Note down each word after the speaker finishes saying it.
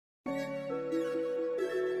And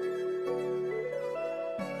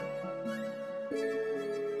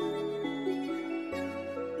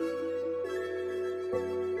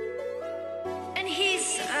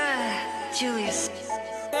he's, Julius.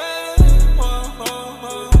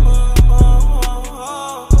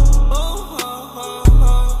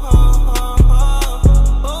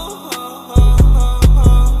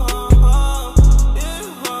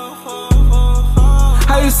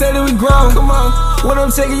 How you say that we grown? Come on. When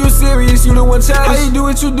I'm taking you serious, you the one childish. How you do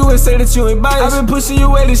what you do and say that you ain't biased? I've been pushing you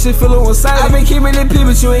away, this shit feeling one-sided. I've been keeping it P,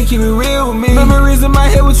 but you ain't keeping real with me. Memories in my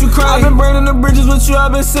head with you crying. I've been burning the bridges with you,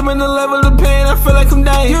 I've been simmering the level of pain. I feel like I'm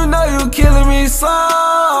dying. You know you killing me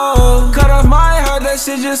slow. Cut off my heart, that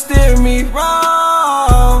shit just steer me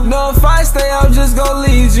wrong. No, if I stay, I'm just gon'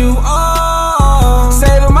 lead you on.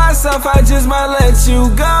 Say to myself, I just might let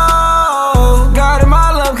you go. God in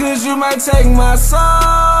my love, cause you might take my soul.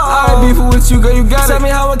 I ain't beefing with you, girl, you got it. Tell me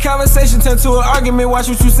how a conversation turned to an argument. Watch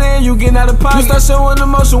what you saying, you getting out of pocket. You start showing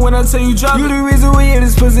emotion when I tell you drop it. You the reason we in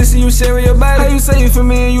this position, you sharing your body. How you say it for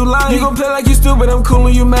me and you lying? You gon' play like you stupid, I'm cool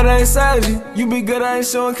and you mad I ain't side you. You be good, I ain't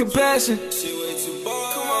showing compassion. She way too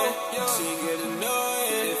bored, come on, she get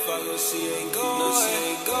annoying. If I go, she ain't going, no, she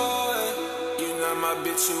ain't going. You not my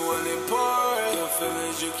bitch, you unimportant. Your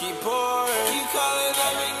feelings you keep pouring. Keep calling,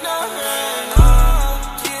 I'm ignoring.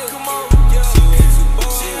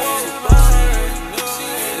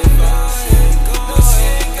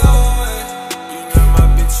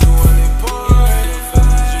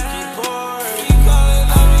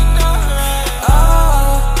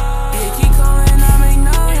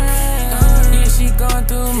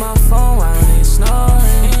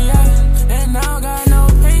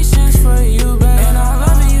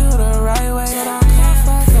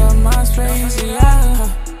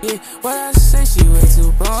 What I say, she way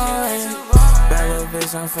too boring. Bad little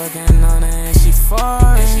bitch, I'm fucking on her and she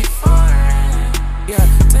foreign. Yeah,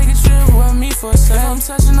 take a trip with me for a sec. I'm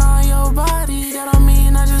touching on your body, that don't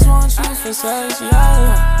mean I just want you for sex.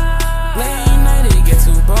 Yeah, late night it get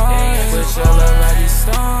too boring, but your love like a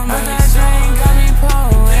storm. But that drink got me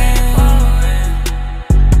pouring.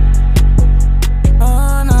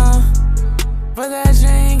 Oh no, but that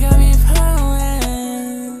drink got me pouring.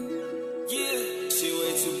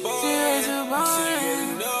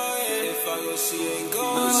 She ain't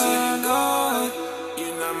going, she ain't going. You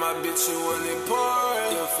not my bitch, you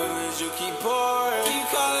unimportant. Your feelings you keep pouring. Keep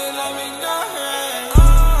calling, I'm ignoring.